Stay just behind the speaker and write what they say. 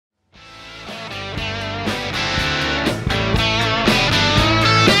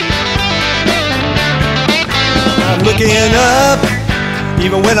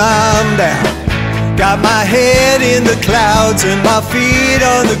even when I'm down. Got my head in the clouds and my feet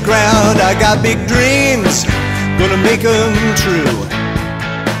on the ground. I got big dreams, gonna make them true.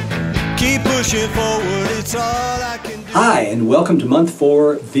 Keep pushing forward, it's all I can do. Hi, and welcome to month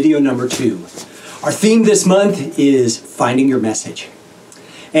 4, video number 2. Our theme this month is finding your message.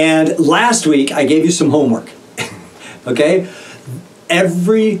 And last week I gave you some homework. Okay?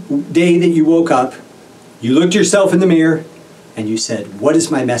 Every day that you woke up, you looked yourself in the mirror and you said, what is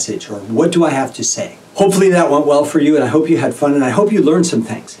my message, or what do I have to say? Hopefully that went well for you, and I hope you had fun, and I hope you learned some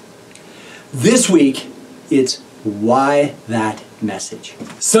things. This week, it's why that message.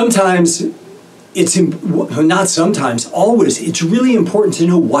 Sometimes, not sometimes, always, it's really important to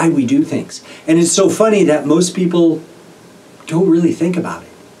know why we do things. And it's so funny that most people don't really think about it.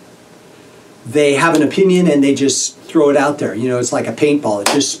 They have an opinion and they just throw it out there. You know, it's like a paintball. It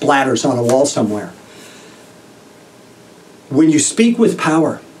just splatters on a wall somewhere. When you speak with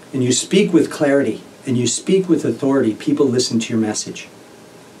power, and you speak with clarity, and you speak with authority, people listen to your message.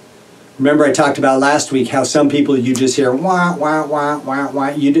 Remember I talked about last week how some people you just hear wah, wah, wah, wah,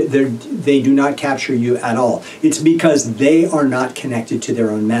 wah. They do not capture you at all. It's because they are not connected to their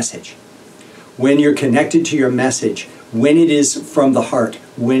own message. When you're connected to your message, when it is from the heart,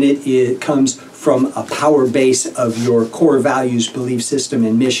 when it comes from a power base of your core values, belief system,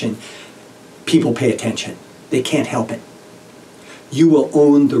 and mission, people pay attention. They can't help it. You will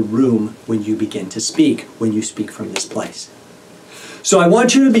own the room when you begin to speak, when you speak from this place. So I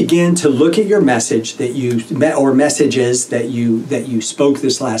want you to begin to look at your message that you, or messages that you spoke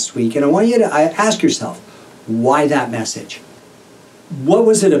this last week, and I want you to ask yourself, why that message? What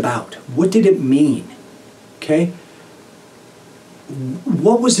was it about? What did it mean? Okay?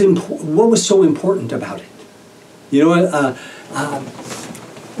 What was so important about it? You know,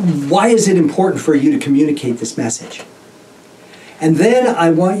 why is it important for you to communicate this message? And then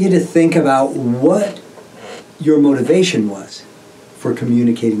I want you to think about what your motivation was for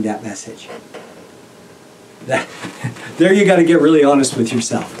communicating that message. There you got to get really honest with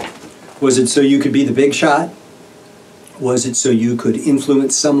yourself. Was it so you could be the big shot? Was it so you could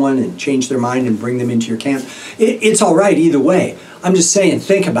influence someone and change their mind and bring them into your camp? It's all right either way. I'm just saying,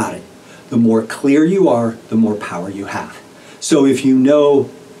 think about it. The more clear you are, the more power you have. So if you know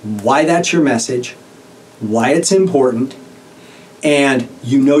why that's your message, why it's important, and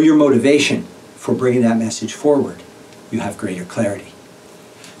you know your motivation for bringing that message forward, you have greater clarity.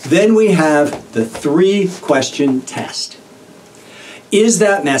 Then we have the 3-question test. Is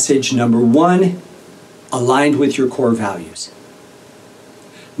that message, number 1, aligned with your core values?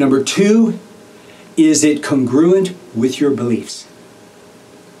 Number 2, is it congruent with your beliefs?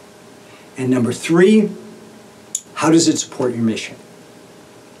 And number 3, how does it support your mission?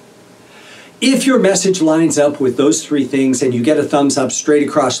 If your message lines up with those 3 things and you get a thumbs up straight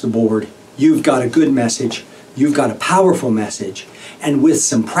across the board, you've got a good message, you've got a powerful message, and with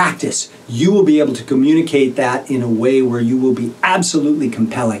some practice, you will be able to communicate that in a way where you will be absolutely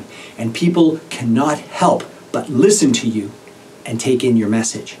compelling, and people cannot help but listen to you and take in your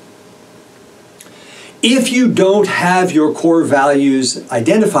message. If you don't have your core values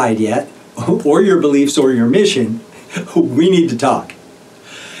identified yet, or your beliefs or your mission, we need to talk.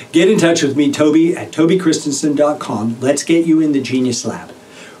 Get in touch with me, Toby, at tobychristensen.com. Let's get you in the Genius Lab.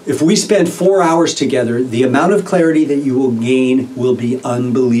 If we spend 4 hours together, the amount of clarity that you will gain will be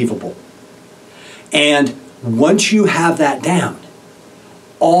unbelievable. And once you have that down,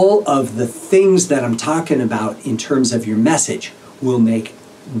 all of the things that I'm talking about in terms of your message will make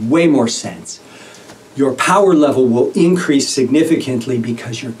way more sense. Your power level will increase significantly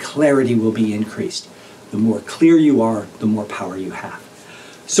because your clarity will be increased. The more clear you are, the more power you have.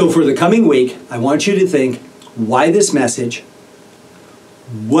 So for the coming week, I want you to think, why this message?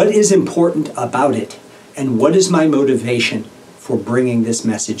 What is important about it? And what is my motivation for bringing this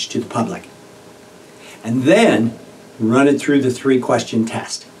message to the public? And then run it through the 3-question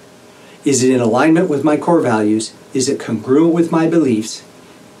test. Is it in alignment with my core values? Is it congruent with my beliefs?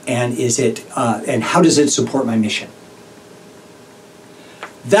 And and how does it support my mission?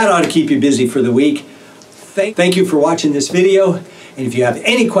 That ought to keep you busy for the week. Thank you for watching this video. And if you have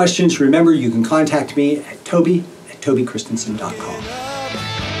any questions, remember you can contact me at tobychristensen.com.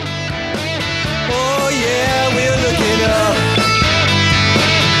 Oh yeah, we're looking up.